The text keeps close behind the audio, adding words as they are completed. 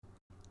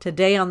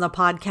Today on the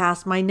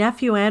podcast, my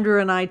nephew Andrew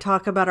and I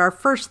talk about our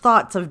first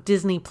thoughts of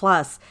Disney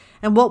Plus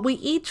and what we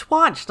each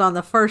watched on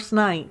the first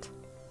night.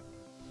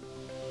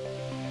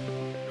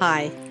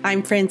 Hi,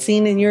 I'm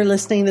Francine and you're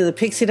listening to the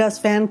Pixie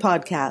Dust Fan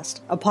Podcast,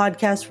 a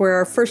podcast where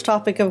our first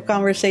topic of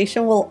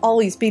conversation will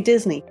always be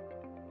Disney.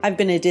 I've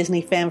been a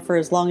Disney fan for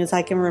as long as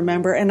I can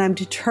remember, and I'm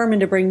determined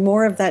to bring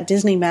more of that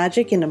Disney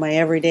magic into my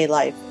everyday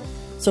life.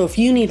 So if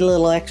you need a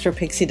little extra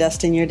pixie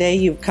dust in your day,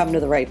 you've come to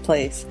the right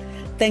place.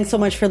 Thanks so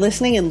much for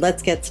listening, and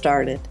let's get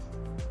started.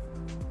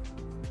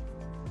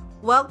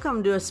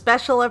 Welcome to a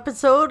special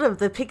episode of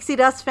the Pixie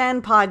Dust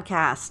Fan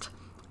Podcast.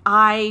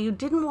 I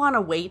didn't want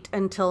to wait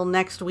until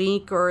next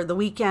week or the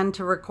weekend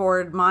to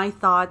record my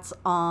thoughts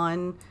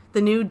on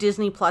the new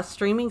Disney Plus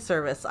streaming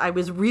service. I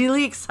was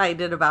really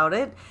excited about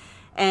it,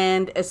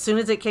 and as soon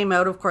as it came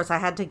out, of course, I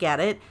had to get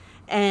it.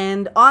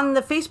 And on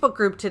the Facebook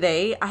group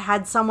today, I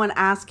had someone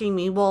asking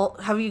me, well,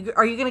 are you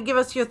going to give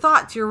us your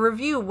thoughts, your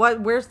review?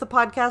 Where's the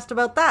podcast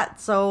about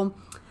that? So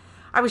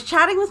I was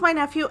chatting with my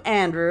nephew,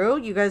 Andrew.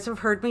 You guys have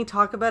heard me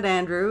talk about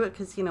Andrew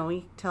because,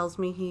 he tells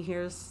me he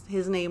hears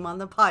his name on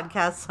the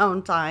podcast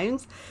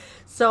sometimes.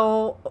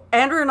 So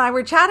Andrew and I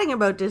were chatting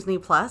about Disney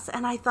Plus,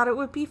 and I thought it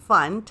would be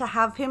fun to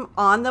have him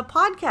on the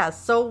podcast.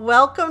 So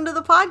welcome to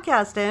the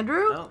podcast,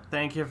 Andrew. Well,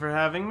 thank you for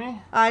having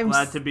me. I'm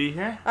glad to be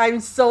here. I'm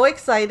so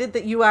excited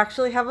that you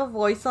actually have a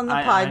voice on the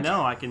podcast. I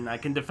know. I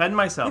can defend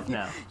myself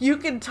now. You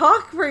can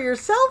talk for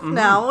yourself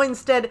now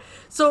instead.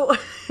 So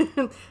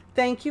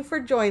thank you for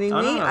joining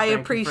me. No, I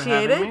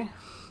appreciate it.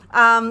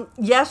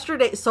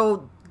 Yesterday,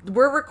 so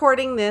we're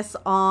recording this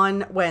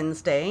on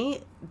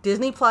Wednesday.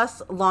 Disney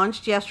Plus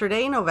launched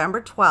yesterday,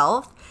 November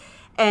 12th.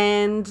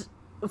 And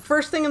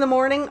first thing in the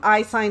morning,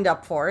 I signed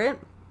up for it.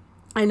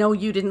 I know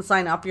you didn't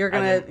sign up. You're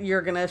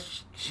gonna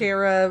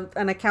share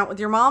an account with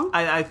your mom?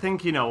 I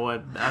think,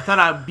 what, I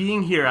thought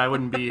being here, I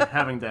wouldn't be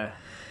having to,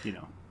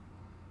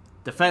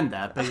 defend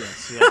that. But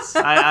yes.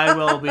 I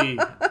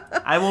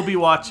will be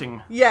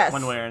watching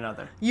one way or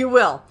another. You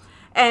will.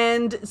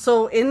 And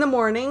so in the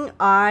morning,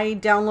 I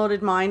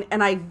downloaded mine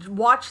and I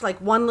watched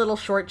like one little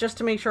short just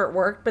to make sure it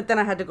worked. But then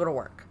I had to go to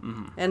work.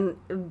 Mm-hmm.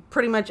 And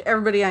pretty much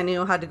everybody I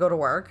knew had to go to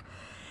work.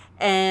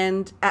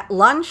 And at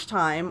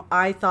lunchtime,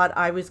 I thought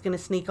I was going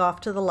to sneak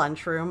off to the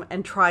lunchroom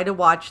and try to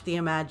watch the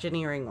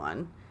Imagineering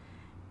one.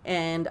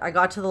 And I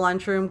got to the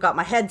lunchroom, got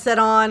my headset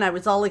on. I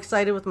was all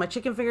excited with my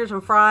chicken fingers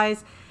and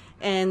fries.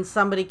 And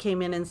somebody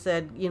came in and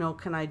said,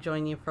 can I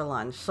join you for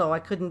lunch? So I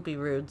couldn't be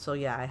rude. So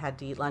I had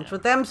to eat lunch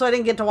with them. So I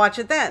didn't get to watch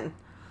it then.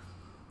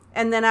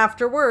 And then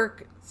after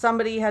work,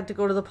 somebody had to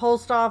go to the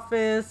post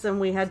office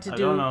and we had to do...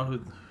 I don't know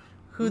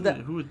who would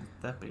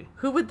that be?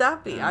 Who would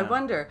that be? I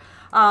wonder.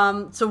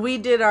 So we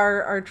did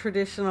our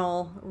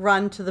traditional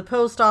run to the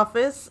post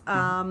office.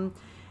 And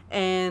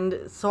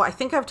so I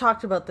think I've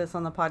talked about this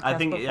on the podcast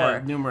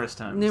before. Numerous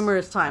times.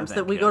 Numerous times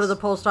that we go to the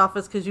post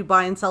office because you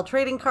buy and sell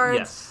trading cards.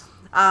 Yes.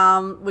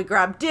 We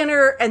grabbed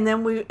dinner, and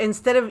then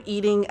instead of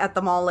eating at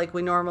the mall like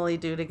we normally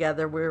do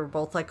together, we were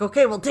both like,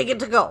 okay, we'll take it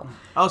to go.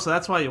 Oh, so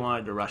that's why you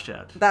wanted to rush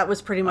out. That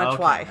was pretty much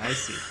why. I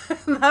see.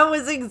 That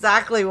was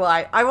exactly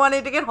why. I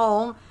wanted to get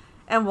home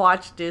and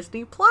watch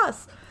Disney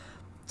Plus.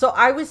 So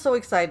I was so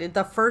excited.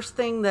 The first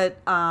thing that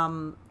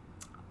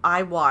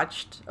I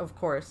watched, of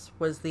course,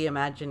 was the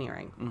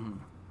Imagineering.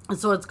 Mm-hmm.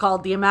 So it's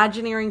called The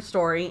Imagineering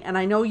Story, and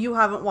I know you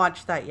haven't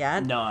watched that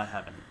yet. No, I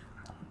haven't.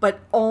 But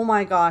oh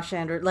my gosh,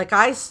 Andrew, like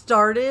I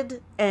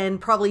started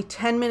and probably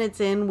 10 minutes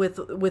in with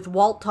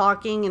Walt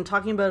talking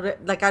about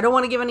it. Like I don't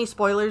want to give any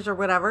spoilers or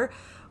whatever,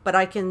 but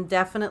I can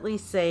definitely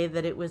say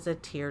that it was a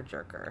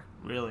tearjerker.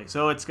 Really?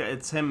 So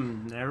it's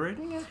him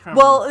narrating it?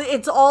 Well,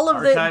 it's all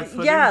of the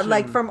footage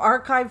like from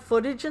archive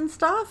footage and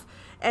stuff,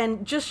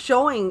 and just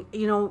showing,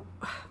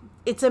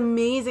 it's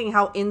amazing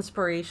how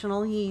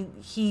inspirational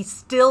he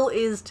still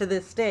is to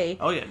this day.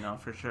 Oh yeah, no,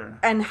 for sure.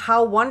 And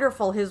how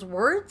wonderful his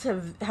words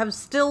have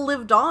still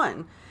lived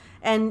on.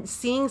 And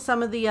seeing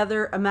some of the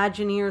other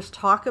Imagineers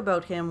talk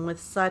about him with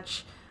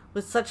such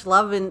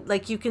love, and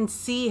like you can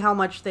see how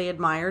much they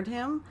admired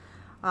him.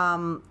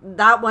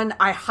 That one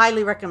I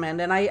highly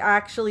recommend, and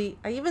I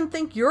even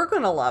think you're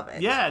gonna love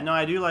it. Yeah, no,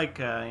 I do like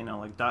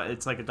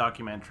it's like a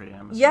documentary.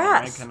 I'm assuming,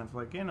 yes, right? Kind of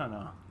like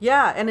no.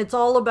 Yeah, and it's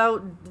all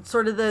about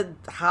sort of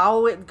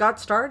how it got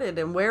started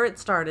and where it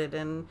started,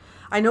 and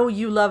I know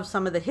you love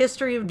some of the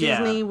history of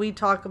Disney. Yeah. We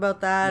talk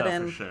about that,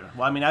 no, for sure.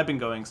 Well, I mean, I've been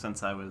going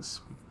since I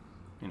was,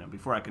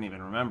 before I can even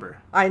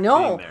remember. I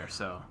know. Being there,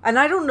 so and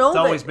I don't know. It's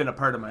always been a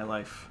part of my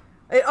life.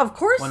 Of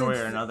course, one way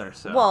or another.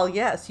 So. Well,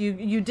 yes,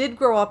 you did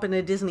grow up in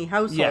a Disney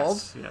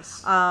household.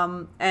 Yes.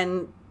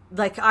 And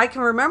like I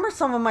can remember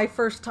some of my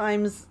first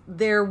times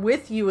there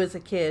with you as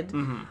a kid.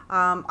 Mm-hmm.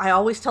 I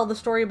always tell the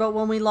story about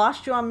when we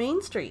lost you on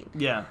Main Street.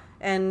 Yeah.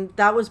 And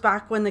that was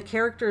back when the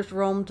characters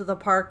roamed the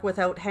park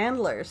without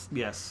handlers.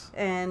 Yes.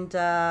 And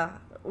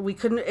we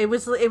couldn't. It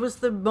was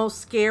the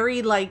most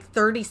scary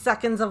 30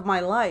 seconds of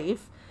my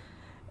life.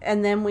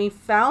 And then we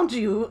found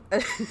you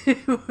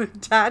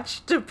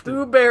attached to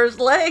Pooh Bear's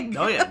leg.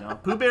 Oh, yeah. No.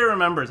 Pooh Bear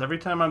remembers. Every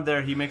time I'm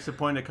there, he makes a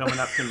point of coming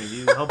up to me.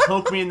 He'll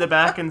poke me in the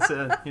back and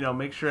say,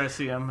 make sure I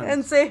see him.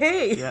 And say,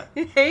 hey. Yeah.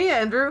 Hey,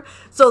 Andrew.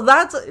 So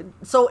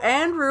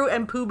Andrew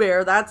and Pooh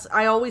Bear,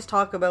 I always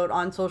talk about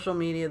on social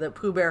media that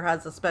Pooh Bear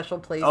has a special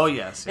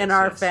place in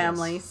our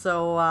family. Yes.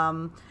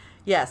 So,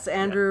 yes,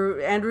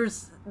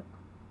 Andrew's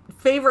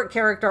favorite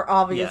character,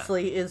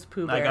 obviously, is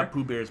Pooh Bear. I got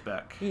Pooh Bear's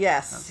back.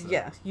 Yes,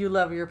 you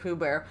love your Pooh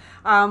Bear.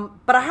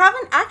 But I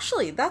haven't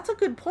actually. That's a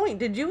good point.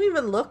 Did you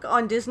even look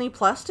on Disney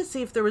Plus to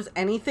see if there was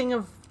anything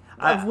of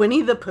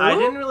Winnie the Pooh? I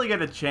didn't really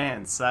get a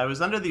chance. I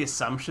was under the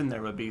assumption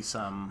there would be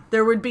some.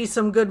 There would be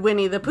some good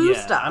Winnie the Pooh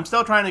stuff. I'm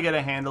still trying to get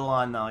a handle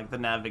on the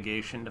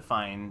navigation to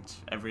find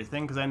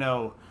everything, because I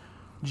know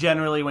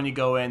generally when you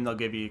go in, they'll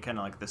give you kind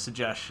of the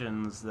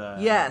suggestions,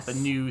 the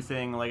new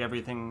thing,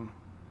 everything.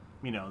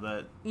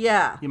 That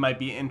you might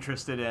be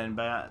interested in,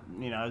 but I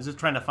was just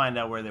trying to find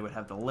out where they would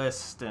have the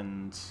list.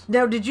 And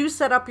now, did you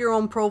set up your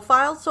own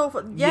profile?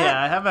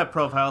 Yeah, I have a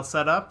profile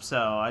set up, so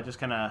I just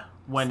kind of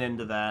went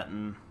into that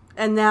and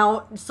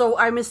now, so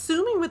I'm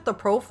assuming with the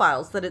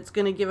profiles that it's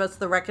going to give us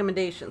the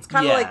recommendations,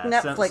 kind of like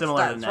Netflix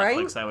similar does, to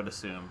Netflix, right? I would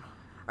assume.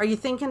 Are you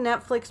thinking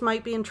Netflix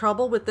might be in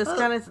trouble with this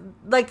kind of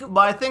Well,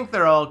 I think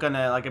they're all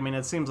gonna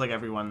it seems like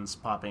everyone's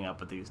popping up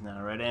with these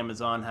now, right?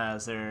 Amazon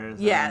has theirs.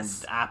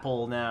 Yes. And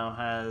Apple now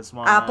has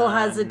one. Apple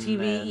has a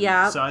TV.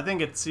 Yeah. So I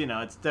think it's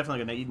it's definitely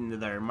gonna eat into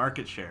their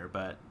market share,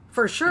 but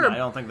for sure, I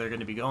don't think they're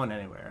going to be going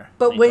anywhere.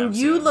 But when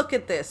you look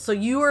at this, so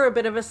you are a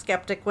bit of a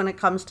skeptic when it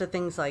comes to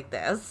things like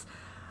this.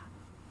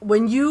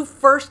 When you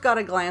first got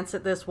a glance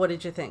at this, what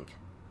did you think?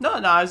 No,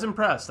 I was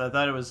impressed. I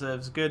thought it was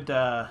good.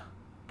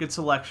 Good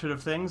selection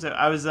of things.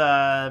 I was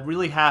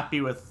really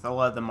happy with a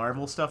lot of the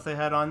Marvel stuff they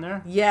had on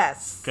there.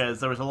 Yes, because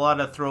there was a lot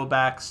of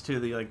throwbacks to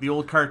the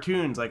old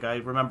cartoons, I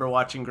remember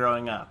watching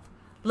growing up.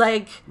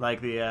 They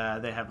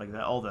have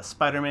all the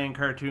Spider-Man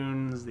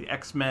cartoons, the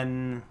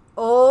X-Men.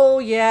 Oh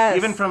yes,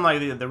 even from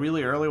the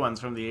really early ones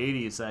from the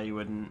 80s that you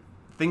wouldn't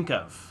think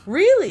of.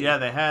 Really? Yeah,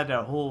 they had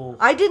a whole.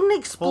 I didn't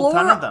explore. Whole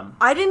ton of them.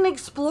 I didn't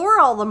explore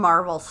all the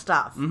Marvel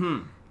stuff.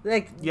 Mm-hmm.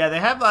 They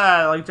have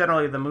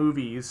generally the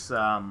movies.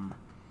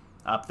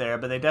 Up there,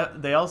 but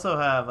they also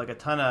have a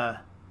ton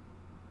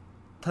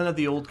of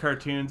the old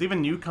cartoons, even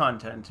new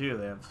content too.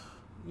 They have.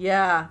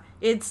 Yeah,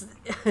 it's,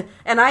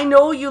 and I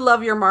know you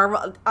love your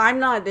Marvel. I'm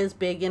not as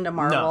big into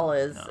Marvel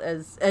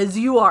as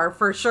you are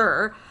for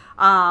sure.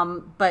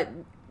 But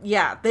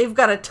yeah, they've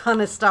got a ton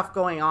of stuff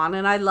going on,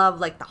 and I love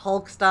the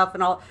Hulk stuff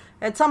and all.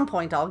 At some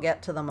point, I'll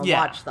get to them and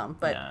watch them.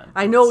 But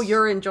I know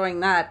you're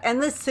enjoying that,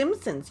 and the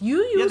Simpsons.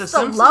 You used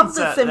to love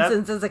the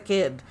Simpsons as a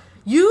kid.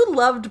 You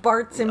loved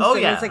Bart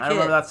Simpson as a kid. I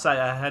remember that side.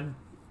 I had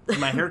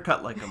my hair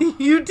cut like him.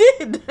 You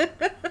did.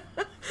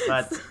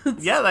 But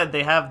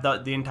they have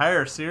the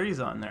entire series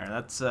on there.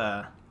 That's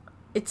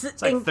it's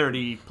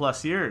 30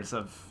 plus years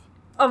of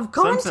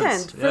content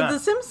Simpsons. For the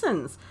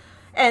Simpsons.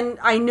 And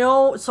I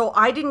know, so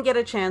I didn't get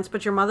a chance,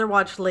 but your mother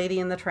watched Lady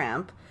and the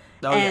Tramp.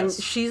 Oh, and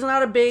she's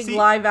not a big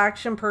live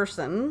action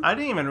person. I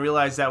didn't even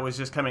realize that was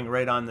just coming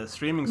right on the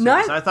streaming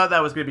service. I thought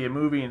that was going to be a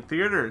movie in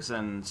theaters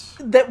and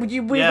that we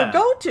would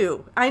go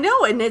to. I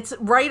know, and it's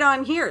right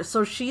on here.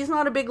 So she's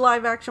not a big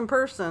live action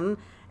person,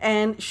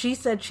 and she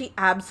said she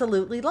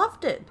absolutely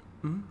loved it.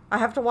 Mm-hmm. I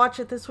have to watch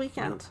it this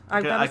weekend.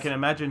 I can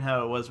imagine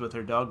how it was with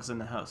her dogs in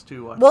the house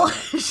too.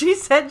 She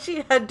said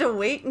she had to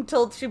wait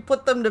until she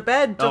put them to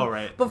bed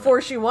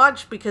before she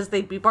watched because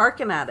they'd be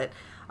barking at it.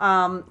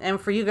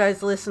 And for you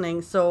guys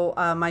listening, so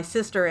my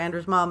sister,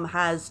 Andrew's mom,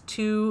 has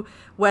 2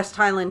 West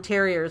Highland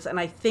Terriers, and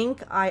I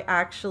think I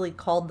actually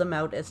called them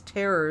out as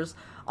terrors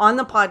on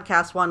the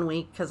podcast one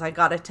week because I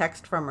got a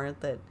text from her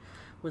that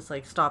was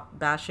stop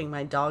bashing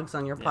my dogs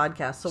on your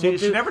podcast. So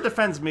she never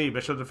defends me,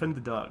 but she'll defend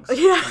the dogs.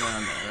 Yeah.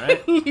 There,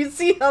 right? You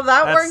see how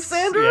that works,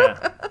 Andrew?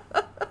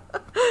 Yeah.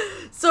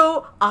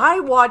 So I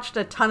watched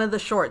a ton of the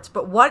shorts,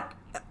 but what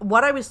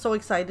I was so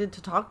excited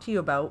to talk to you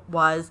about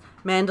was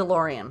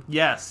Mandalorian.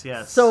 Yes.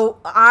 So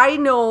I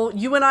know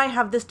you and I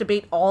have this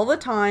debate all the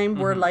time.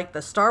 Mm-hmm. We're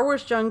the Star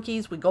Wars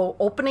junkies. We go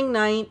opening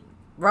night,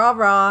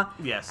 rah.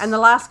 Yes. And the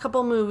last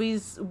couple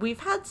movies, we've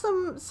had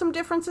some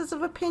differences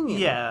of opinion.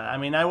 Yeah,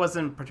 I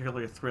wasn't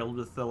particularly thrilled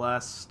with the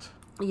last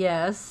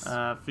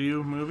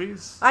few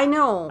movies. I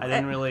know. I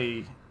didn't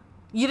really.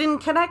 You didn't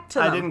connect to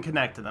them. I didn't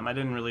connect to them. I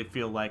didn't really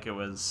feel like it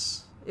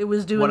was. It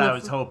was doing what I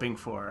was hoping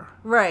for,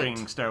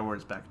 bringing Star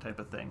Wars back type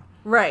of thing.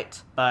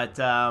 Right. But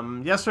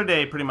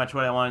yesterday, pretty much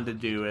what I wanted to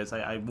do is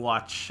I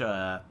watch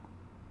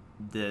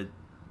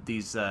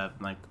these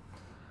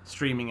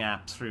streaming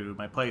apps through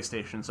my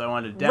PlayStation. So I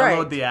wanted to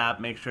download the app,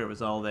 make sure it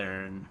was all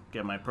there, and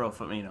get my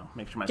profile.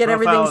 Make sure my get profile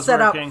everything was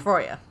set working. up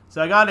for you.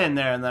 So I got in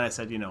there, and then I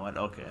said, you know what?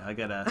 Okay, I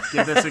gotta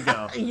give this a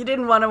go. You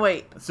didn't want to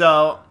wait.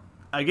 So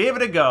I gave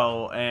it a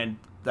go, and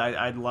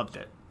I loved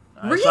it.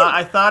 Really?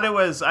 I thought it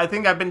was. I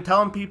think I've been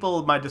telling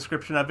people my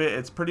description of it.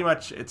 It's pretty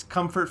much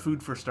comfort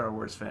food for Star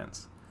Wars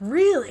fans.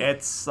 Really?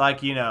 It's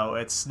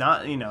it's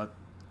not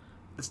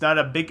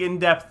a big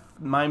in-depth,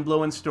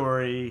 mind-blowing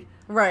story.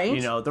 Right.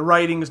 You know, the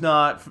writing's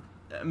not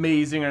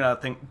amazing or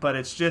nothing, but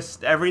it's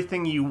just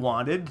everything you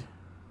wanted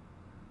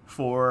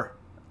for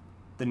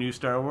the new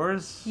Star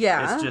Wars.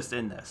 Yeah. It's just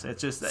in this.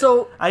 It's just...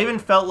 So I even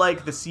felt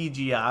like the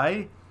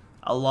CGI,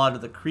 a lot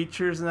of the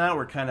creatures in that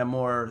were kind of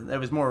more... It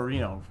was more,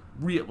 you know,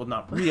 real. Well,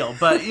 not real,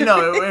 but, you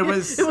know, it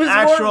was it was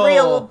actual... more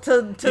real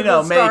to you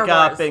know, the Star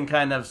makeup Wars. and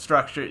kind of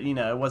structure. You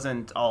know, it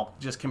wasn't all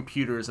just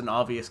computers and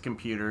obvious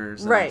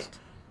computers. And, right.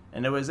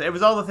 And it was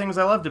all the things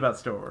I loved about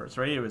Star Wars,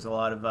 right? It was a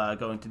lot of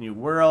going to new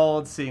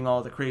worlds, seeing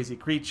all the crazy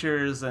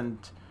creatures, and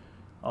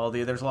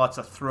there's lots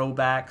of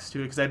throwbacks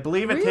to it, because I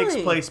believe it takes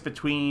place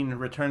between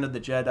Return of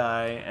the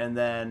Jedi and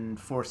then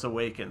Force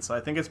Awakens. So I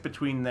think it's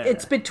between there.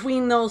 It's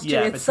between those two.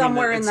 Yeah, it's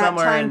somewhere in that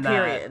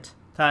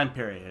time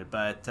period.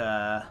 But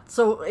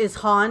so is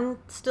Han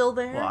still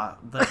there? Well,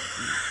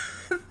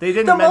 they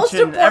didn't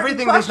mention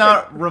everything. Does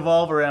not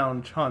revolve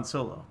around Han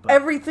Solo. But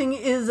everything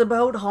is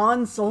about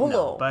Han Solo.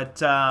 No,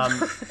 but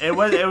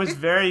it was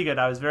very good.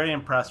 I was very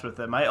impressed with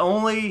it. My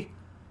only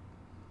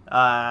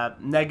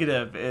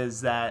negative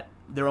is that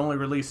they're only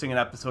releasing an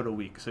episode a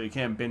week, so you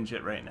can't binge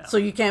it right now. So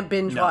you can't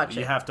binge watch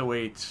it. You have to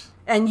wait.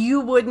 And you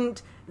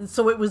wouldn't.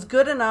 So it was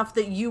good enough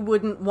that you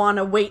wouldn't want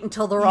to wait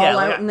until they're all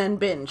out and then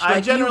binge. I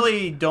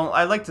generally don't.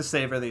 I like to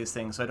savor these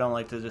things, so I don't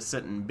like to just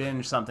sit and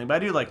binge something. But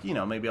I do like, you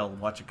know, maybe I'll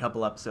watch a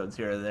couple episodes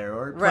here or there,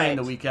 or playing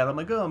the weekend. I'm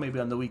like, oh, maybe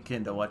on the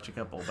weekend I'll watch a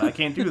couple. But I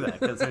can't do that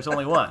because there's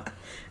only one.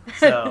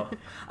 So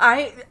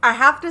I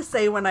have to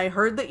say, when I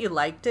heard that you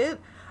liked it,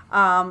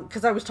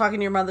 because I was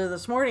talking to your mother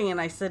this morning, and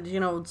I said, you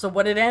know, so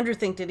what did Andrew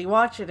think? Did he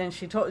watch it? And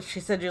she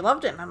said you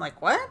loved it, and I'm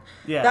like, what?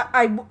 Yeah.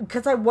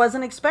 Because I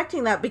wasn't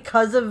expecting that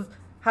because of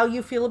how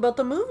you feel about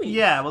the movie.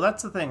 Yeah, well,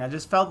 that's the thing. I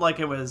just felt like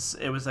it was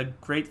a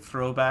great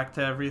throwback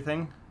to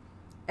everything,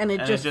 and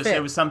it just fit.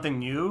 It was something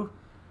new,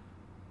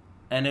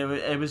 and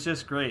it was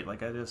just great.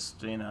 Like, I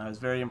just, you know, I was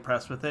very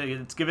impressed with it.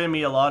 It's given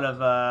me a lot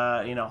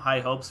of you know,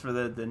 high hopes for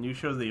the new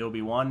shows, the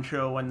Obi-Wan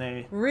show when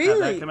they have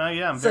that come out.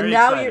 Yeah, I'm very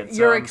excited. So now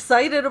you're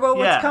excited about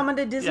what's coming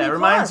to Disney+. Yeah, it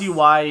reminds you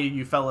why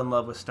you fell in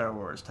love with Star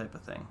Wars type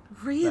of thing.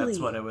 Really? That's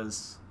what it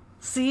was.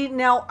 See,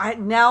 now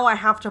I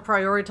have to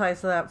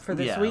prioritize that for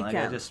this weekend.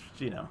 Like I just,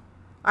 you know.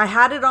 I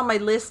had it on my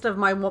list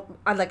of I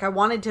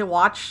wanted to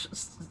watch.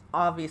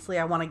 Obviously,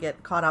 I want to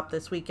get caught up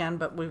this weekend,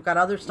 but we've got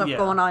other stuff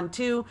going on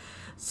too.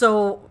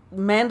 So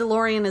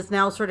Mandalorian is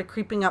now sort of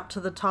creeping up to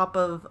the top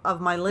of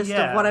my list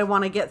of what I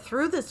want to get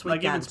through this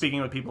weekend. Like, even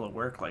speaking with people at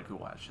work, like, who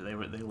watched it,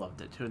 they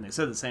loved it too, and they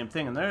said the same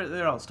thing. And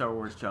they're all Star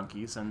Wars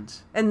junkies, and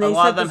they a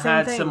lot of them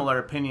had similar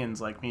opinions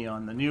like me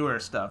on the newer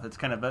stuff. It's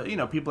kind of you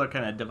know, people are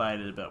kind of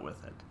divided a bit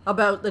with it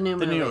about the newer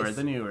movies. I love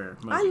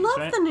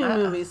the new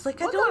movies.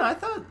 Like, I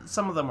thought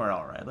some of them were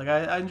all right. Like,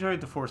 I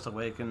enjoyed The Force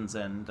Awakens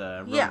and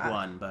Rogue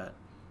One,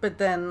 but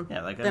then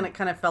then it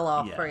kind of fell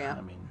off for you.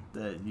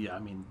 I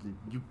mean,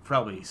 you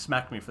probably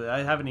smacked me for that.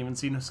 I haven't even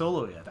seen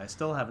Solo yet. I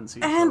still haven't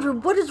seen Andrew,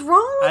 Solo. What is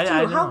wrong with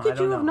you? How could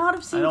you have not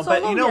have seen Solo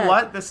But you know yet?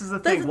 what? This is the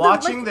thing.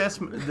 Watching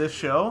this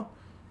show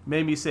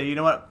made me say, you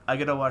know what? I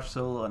gotta watch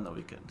Solo on the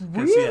weekend.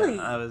 Really?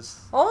 Yeah, I was...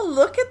 Oh,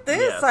 look at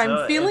this. Yeah,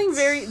 I'm feeling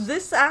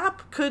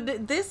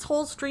this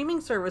whole streaming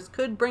service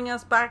could bring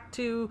us back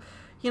to,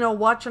 you know,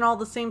 watching all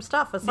the same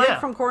stuff. Aside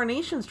from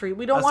Coronation Street,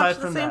 we don't watch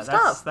the same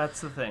stuff.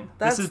 That's the thing.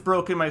 This has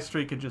broken my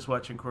streak of just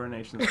watching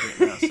Coronation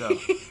Street now, so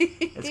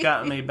it's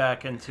gotten me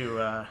back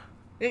into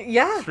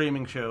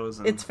streaming shows.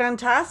 It's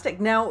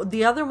fantastic. Now,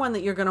 the other one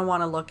that you're going to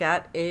want to look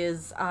at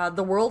is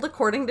The World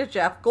According to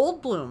Jeff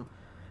Goldblum.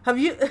 Have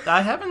you?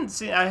 I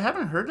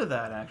haven't heard of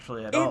that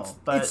actually at all.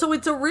 But so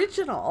it's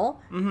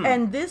original,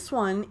 and this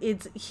one,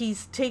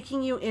 he's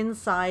taking you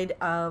inside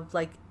of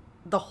like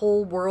the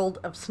whole world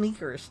of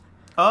sneakers.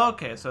 Oh,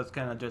 okay, so it's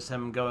kind of just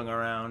him going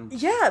around.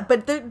 Yeah,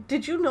 but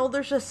did you know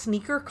there's a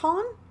sneaker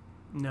con?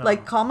 No.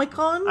 Like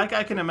Comic-Con?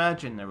 I can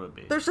imagine there would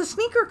be. There's a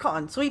sneaker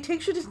con, so he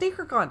takes you to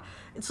sneaker con.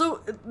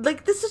 So,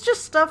 like, this is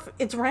just stuff,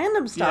 it's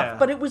random stuff,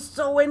 but it was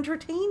so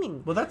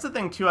entertaining. Well, that's the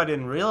thing, too. I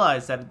didn't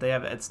realize that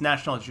it's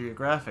National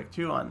Geographic,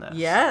 too, on this.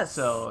 Yes.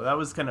 So that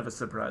was kind of a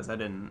surprise. I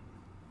didn't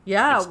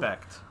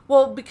expect.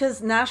 Well,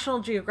 because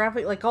National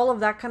Geographic, like all of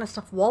that kind of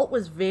stuff, Walt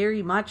was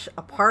very much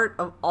a part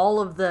of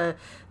all of the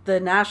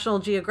National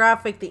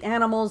Geographic, the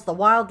animals, the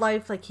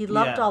wildlife. Like, he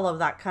loved all of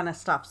that kind of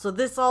stuff. So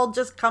this all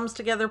just comes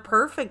together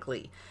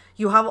perfectly.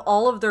 You have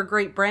all of their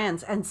great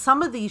brands. And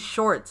some of these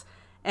shorts,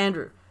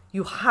 Andrew,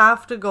 you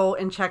have to go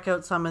and check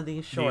out some of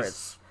these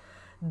shorts.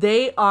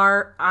 They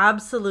are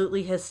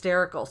absolutely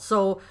hysterical.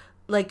 So,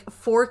 like,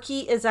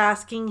 Forky is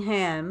asking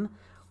Ham,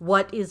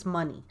 what is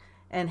money?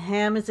 And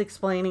Ham is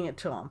explaining it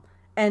to him.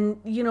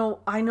 And, you know,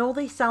 I know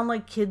they sound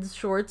like kids'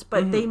 shorts,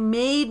 but they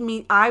made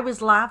me... I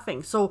was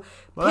laughing. So,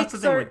 well, that's the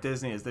thing with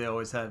Disney is they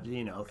always have,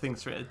 you know,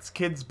 things for... It's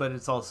kids, but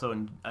it's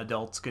also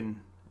adults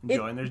can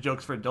enjoy. And there's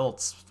jokes for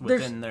adults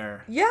within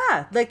their...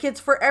 Yeah, like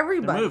it's for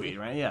everybody. The movie,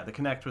 right? Yeah, they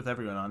connect with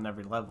everyone on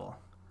every level.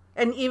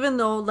 And even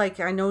though,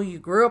 like, I know you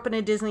grew up in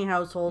a Disney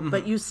household,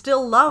 but you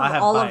still love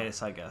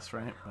bias, I guess,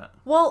 right? But...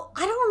 Well,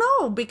 I don't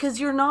know,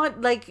 because you're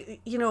not, like,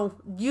 you know,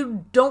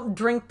 you don't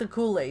drink the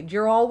Kool-Aid.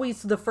 You're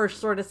always the first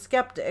sort of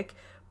skeptic,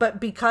 but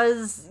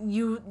because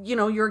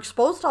you're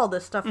exposed to all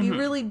this stuff, you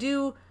really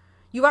do,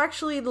 you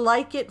actually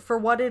like it for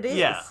what it is.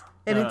 Yeah.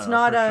 And it's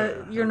not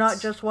you're not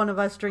just one of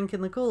us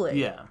drinking the Kool-Aid.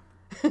 Yeah.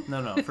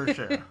 No, for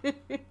sure.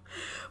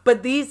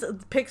 But these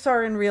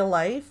Pixar in real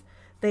life,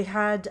 they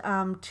had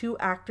 2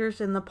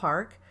 actors in the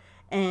park,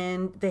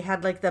 and they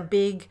had like the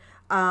big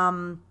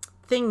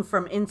thing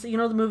from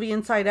the movie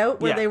Inside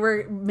Out, where they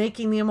were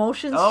making the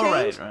emotions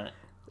change. Right.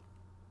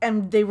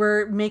 And they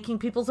were making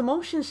people's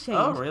emotions change.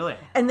 Oh, really?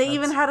 And they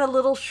even had a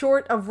little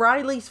short of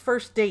Riley's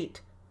first date.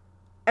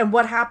 And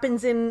what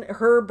happens in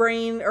her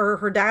brain or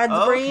her dad's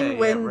brain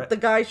when the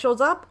guy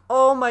shows up.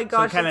 Oh my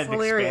gosh, so it's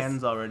hilarious. It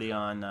expands already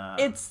on...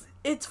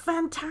 It's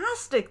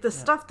fantastic, the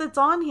stuff that's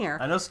on here.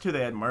 I noticed too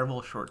they had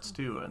Marvel shorts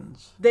too. And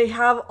they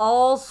have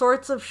all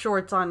sorts of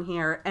shorts on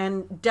here.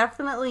 And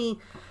definitely,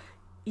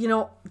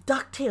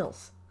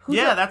 DuckTales.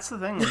 That's the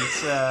thing.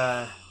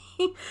 It's...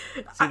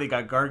 See, they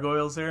got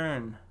gargoyles there,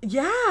 and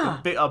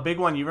a big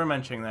one you were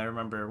mentioning that I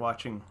remember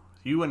watching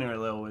you when you were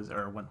little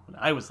when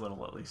I was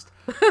little at least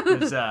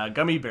was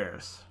Gummy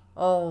Bears.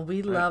 Oh,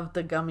 we loved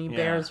the Gummy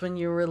Bears when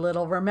you were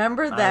little.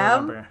 Remember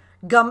them? I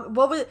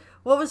remember.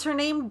 What was her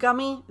name?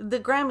 Gummy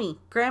Grammy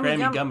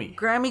Gummy.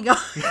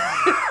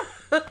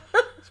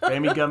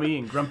 Grammy Gummy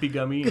and Grumpy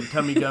Gummy and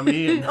Tummy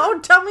Gummy.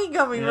 And... Tummy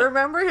Gummy. Yeah.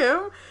 Remember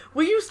him?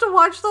 We used to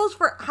watch those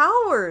for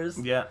hours.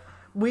 Yeah.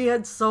 We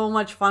had so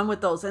much fun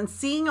with those, and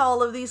seeing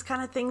all of these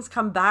kind of things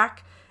come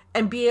back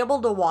and be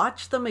able to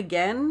watch them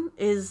again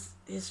is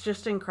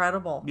just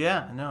incredible.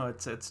 Yeah, no,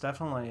 it's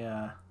definitely.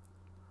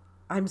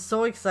 I'm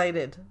so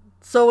excited,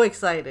 so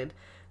excited.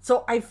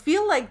 So I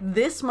feel like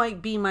this might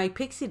be my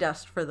pixie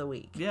dust for the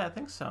week. Yeah, I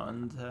think so,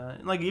 and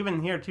like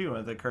even here too,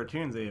 the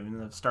cartoons, they even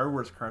the Star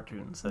Wars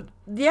cartoons that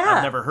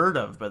I've never heard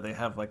of, but they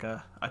have like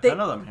a ton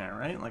of them here,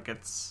 right? Like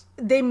it's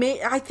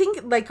I think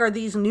like are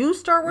these new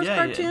Star Wars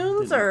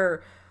cartoons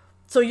or?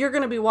 So you're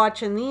going to be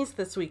watching these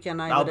this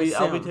weekend, I'll be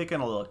taking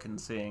a look and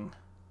seeing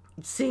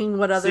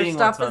what other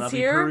stuff is I'll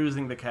here. Be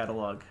perusing the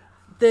catalog.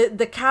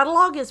 The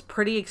catalog is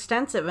pretty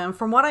extensive, and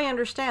from what I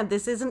understand,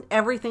 this isn't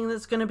everything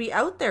that's going to be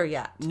out there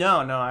yet.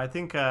 No, I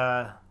think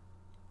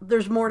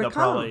there's more to come.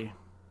 They'll probably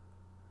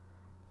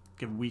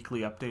give weekly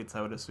updates,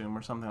 I would assume,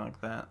 or something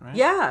like that, right?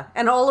 Yeah,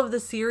 and all of the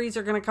series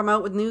are going to come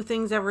out with new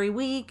things every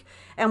week,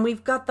 and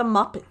we've got the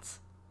Muppets.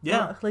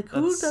 Yeah. Who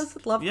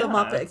doesn't love the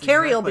Muppets?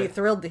 Carrie will be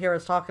thrilled to hear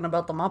us talking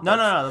about the Muppets.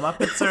 No. The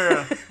Muppets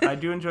are... I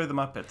do enjoy the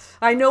Muppets.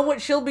 I know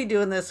what she'll be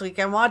doing this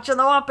weekend, watching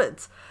the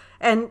Muppets.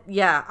 And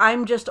yeah,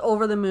 I'm just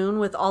over the moon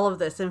with all of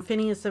this. And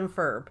Phineas and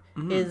Ferb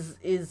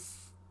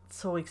is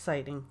so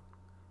exciting.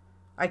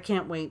 I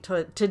can't wait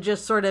to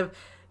just sort of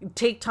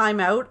take time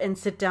out and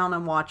sit down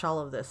and watch all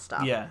of this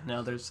stuff. Yeah,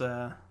 no, there's...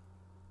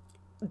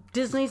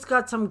 Disney's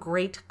got some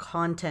great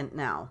content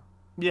now.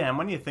 Yeah, and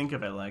when you think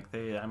of it, like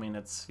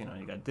it's you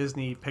got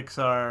Disney,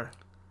 Pixar,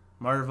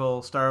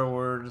 Marvel, Star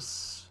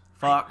Wars,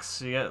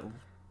 Fox.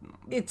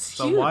 It's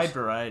a wide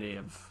variety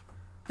of.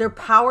 They're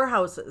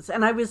powerhouses,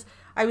 and I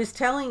was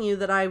telling you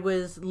that I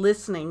was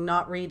listening,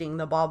 not reading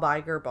the Bob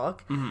Iger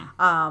book,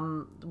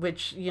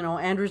 which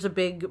Andrew's a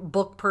big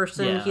book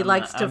person. Yeah, he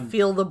likes to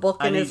feel the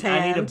book in his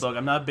hand. I need a book.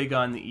 I'm not big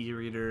on the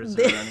e-readers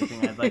or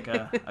anything. I'd like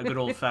a good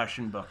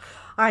old-fashioned book.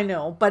 I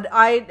know, but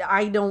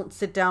I don't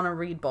sit down and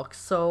read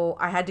books, so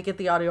I had to get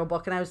the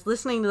audiobook, and I was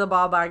listening to the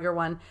Bob Iger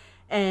one,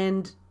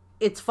 and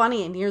it's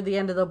funny, near the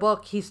end of the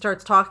book, he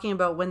starts talking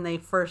about when they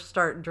first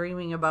start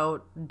dreaming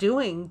about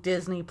doing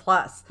Disney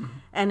Plus,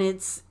 and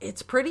it's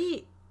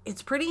pretty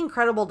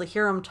incredible to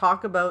hear him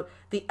talk about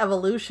the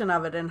evolution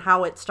of it and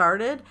how it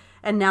started,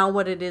 and now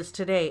what it is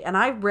today. And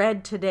I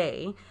read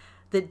today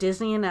that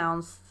Disney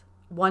announced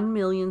 1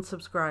 million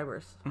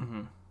subscribers.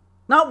 Mm-hmm.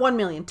 Not 1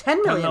 million,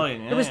 10 million. 10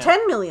 million, yeah, it was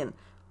 10 million.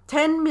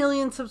 10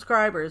 million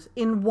subscribers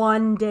in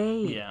one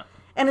day. Yeah.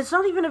 And it's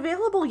not even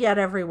available yet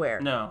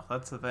everywhere. No,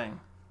 that's the thing.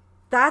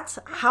 That's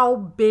how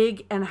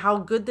big and how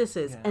good this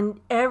is. Yeah. And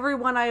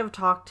everyone I have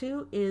talked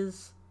to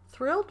is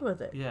thrilled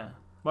with it. Yeah.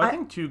 Well, I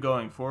think, too,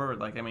 going forward,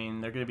 they're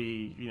going to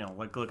be,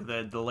 look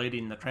at the Lady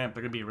and the Tramp,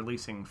 they're going to be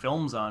releasing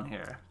films on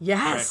here.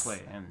 Yes.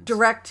 Directly. And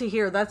direct to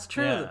here. That's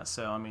true. Yeah,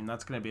 so,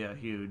 that's going to be a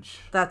huge...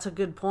 That's a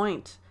good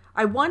point.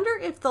 I wonder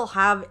if they'll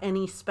have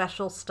any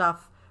special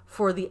stuff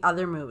for the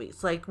other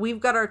movies. Like, we've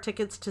got our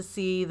tickets to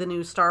see the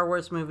new Star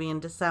Wars movie in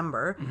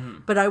December,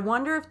 but I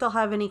wonder if they'll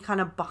have any kind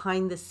of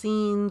behind the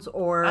scenes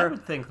or... I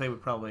would think they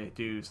would probably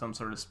do some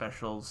sort of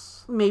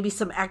specials. Maybe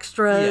some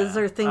extras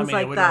or things like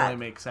that. It would only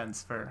make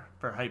sense for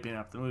hyping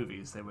up the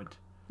movies. They would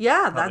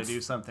probably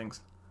do some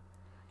things.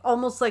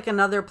 Almost like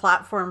another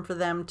platform for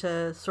them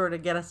to sort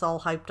of get us all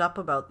hyped up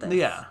about this.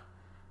 Yeah.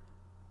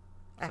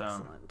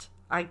 Excellent.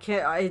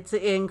 It's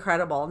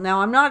incredible.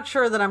 Now, I'm not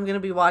sure that I'm going to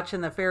be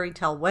watching the Fairy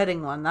Tale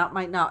Wedding one. That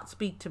might not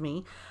speak to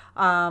me.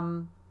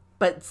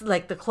 But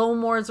like the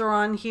Clone Wars are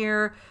on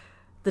here.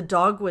 The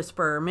Dog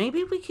Whisperer.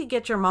 Maybe we could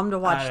get your mom to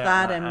watch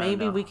that, and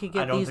maybe we could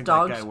get these dogs. I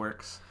don't think that guy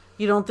works.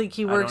 You don't think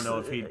he works? I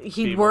don't know if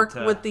he'd work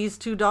with these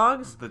two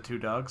dogs? The two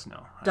dogs?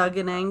 No. Doug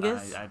and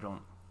Angus? I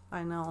don't.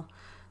 I know.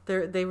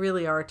 They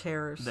really are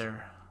terrors.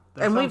 They're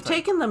and we've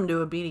taken them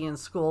to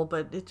obedience school,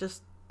 but it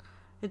just...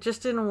 It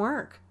just didn't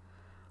work.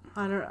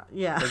 I don't know.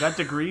 Yeah. They got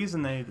degrees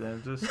and they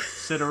just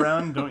sit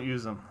around and don't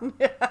use them.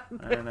 Yeah.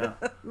 I don't know.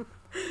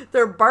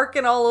 They're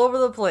barking all over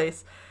the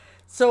place.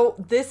 So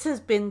this has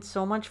been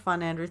so much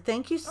fun, Andrew.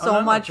 Thank you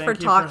so much for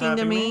talking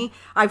to me.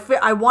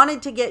 I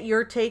wanted to get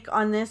your take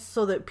on this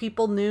so that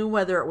people knew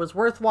whether it was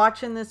worth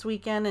watching this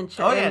weekend.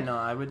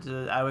 I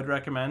would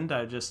recommend.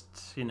 I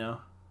just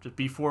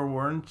be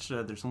forewarned.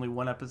 There's only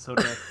one episode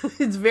of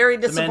it's very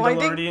disappointing.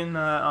 The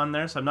Mandalorian on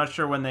there, so I'm not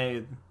sure when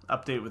they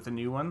update with the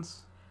new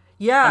ones.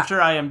 Yeah. I'm sure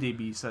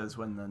IMDb says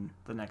when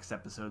the next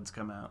episodes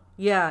come out.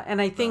 Yeah,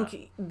 and I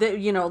think that,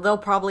 they'll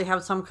probably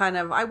have some kind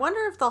of... I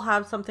wonder if they'll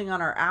have something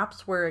on our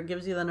apps where it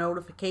gives you the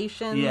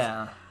notifications.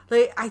 Yeah.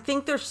 I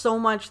think there's so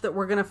much that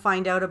we're going to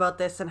find out about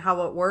this and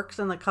how it works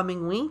in the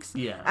coming weeks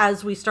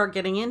as we start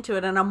getting into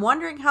it. And I'm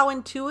wondering how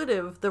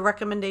intuitive the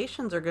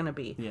recommendations are going to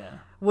be. Yeah.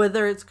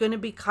 Whether it's going to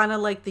be kind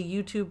of like the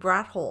YouTube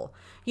rat hole.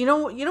 You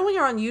know when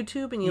you're on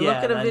YouTube and you look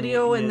at a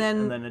video and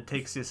then it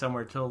takes you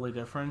somewhere totally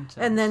different.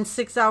 And then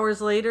 6 hours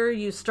later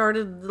you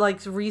started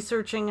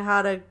researching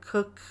how to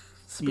cook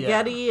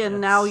spaghetti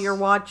and now you're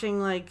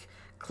watching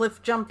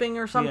cliff jumping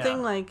or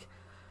something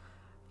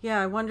Yeah,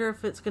 I wonder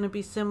if it's going to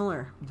be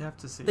similar. You'd have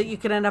to see. That you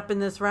could end up in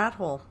this rat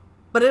hole.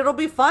 But it'll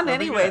be fun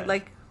anyway.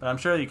 But I'm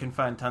sure you can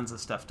find tons of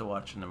stuff to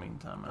watch in the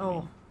meantime. I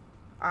mean.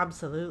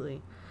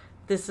 Absolutely.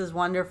 This is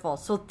wonderful.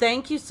 So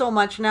thank you so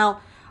much.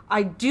 Now,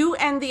 I do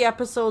end the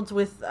episodes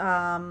with,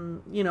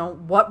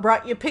 what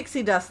brought you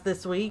pixie dust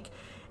this week.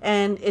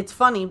 And it's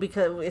funny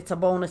because it's a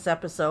bonus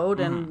episode.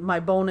 Mm-hmm. And my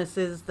bonus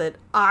is that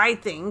I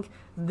think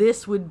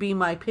this would be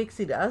my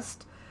pixie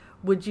dust.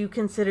 Would you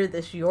consider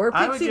this your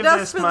pixie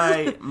dust? I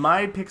would give this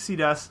my pixie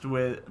dust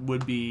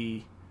would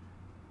be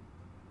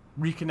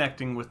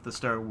reconnecting with the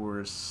Star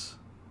Wars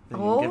thing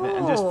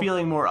and just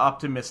feeling more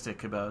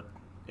optimistic about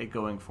it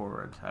going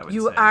forward. I would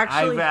say.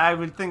 I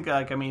would think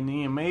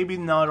maybe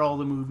not all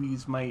the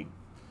movies might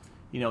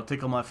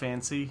tickle my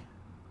fancy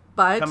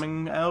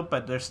coming out,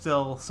 but there's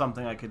still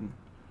something I can.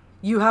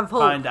 You have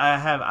hope. I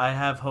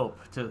have hope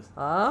to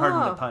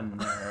pardon the pun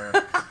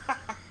there.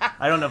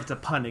 I don't know if it's a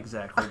pun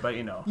exactly, but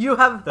you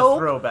have the hope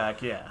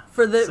throwback,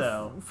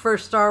 for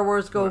Star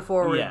Wars Go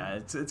Forward. Yeah,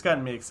 it's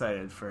gotten me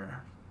excited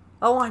for.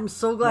 Oh, I'm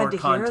so glad to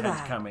hear that. More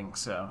content coming,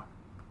 so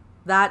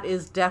that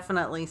is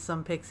definitely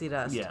some pixie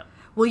dust. Yeah.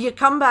 Will you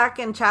come back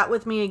and chat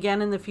with me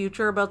again in the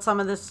future about some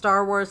of this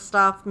Star Wars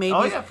stuff? Maybe.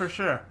 Oh yeah, for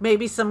sure.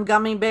 Maybe some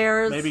gummy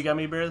bears. Maybe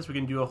gummy bears. We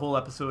can do a whole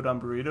episode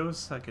on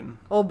burritos. I can.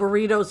 Oh,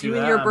 burritos! You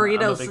and your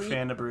burritos. I'm a big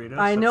fan of burritos.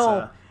 I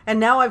know. And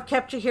now I've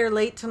kept you here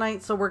late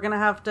tonight, so we're gonna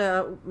have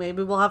to.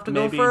 Maybe we'll have to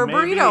go for a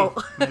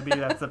burrito. Maybe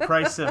that's the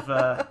price of.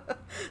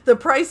 The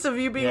price of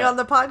you being on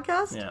the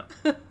podcast. Yeah.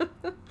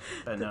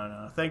 But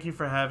no. Thank you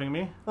for having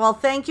me. Well,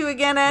 thank you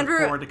again, Andrew.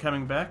 Look forward to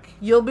coming back.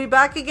 You'll be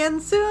back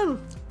again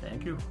soon.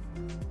 Thank you.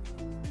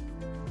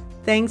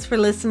 Thanks for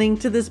listening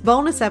to this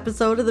bonus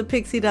episode of the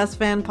Pixie Dust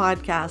Fan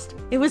Podcast.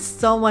 It was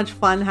so much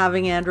fun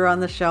having Andrew on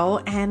the show,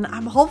 and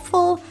I'm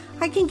hopeful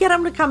I can get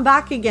him to come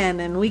back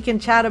again and we can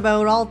chat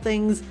about all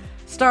things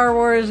Star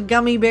Wars,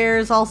 gummy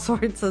bears, all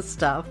sorts of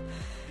stuff.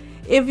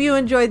 If you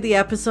enjoyed the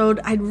episode,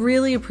 I'd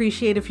really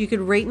appreciate if you could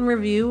rate and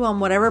review on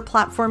whatever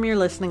platform you're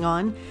listening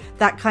on.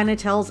 That kind of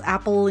tells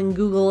Apple and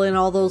Google and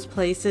all those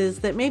places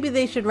that maybe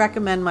they should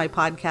recommend my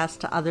podcast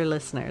to other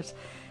listeners.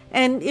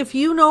 And if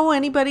you know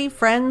anybody,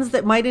 friends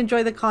that might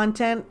enjoy the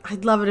content,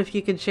 I'd love it if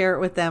you could share it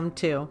with them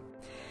too.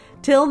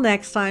 Till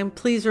next time,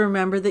 please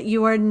remember that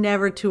you are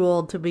never too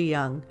old to be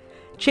young.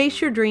 Chase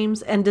your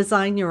dreams and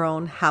design your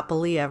own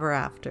happily ever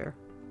after.